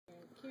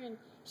Kieran,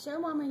 show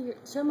Mommy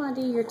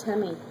your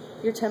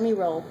tummy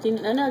roll.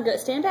 No, go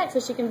stand back so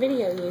she can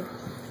video you.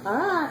 All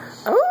right.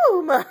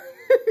 Oh my!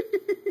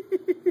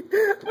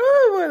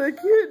 Oh, what a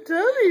cute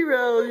tummy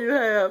roll you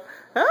have!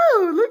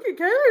 Oh, look at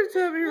Kailer's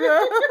tummy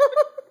roll!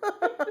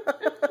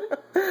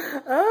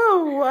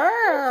 Oh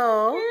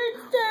wow!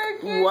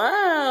 Kieran,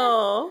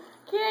 Wow!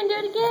 Kieran, do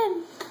it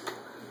again.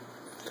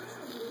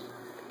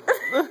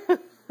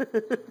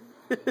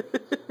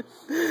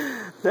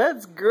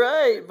 That's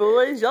great,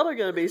 boys. Y'all are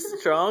going to be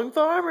strong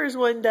farmers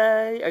one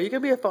day. Are you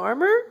going to be a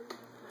farmer?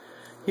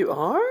 You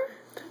are?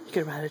 You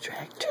can ride a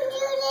tractor. Can you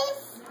do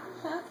this?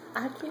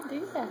 I can't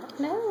do that.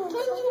 No. Can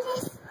you do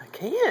this? I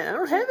can't. I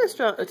don't have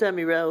a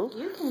tummy roll.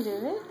 You can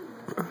do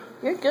it.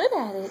 You're good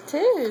at it,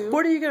 too.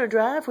 What are you going to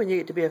drive when you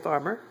get to be a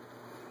farmer?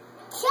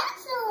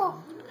 Tractor.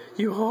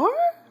 You are?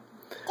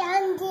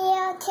 John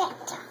Deere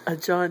tractor. A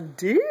John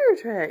Deere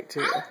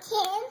tractor. I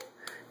can.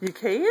 You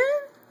can?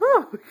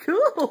 Oh,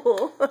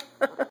 cool. What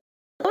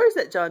color is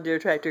that John Deere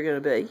tractor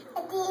going to be?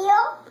 A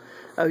deal.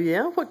 Oh,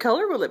 yeah? What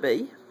color will it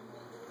be?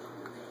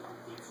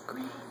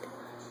 Green.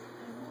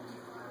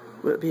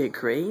 Will it be a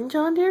green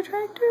John Deere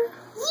tractor?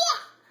 Yeah.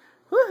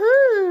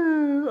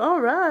 Woohoo!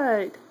 All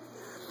right.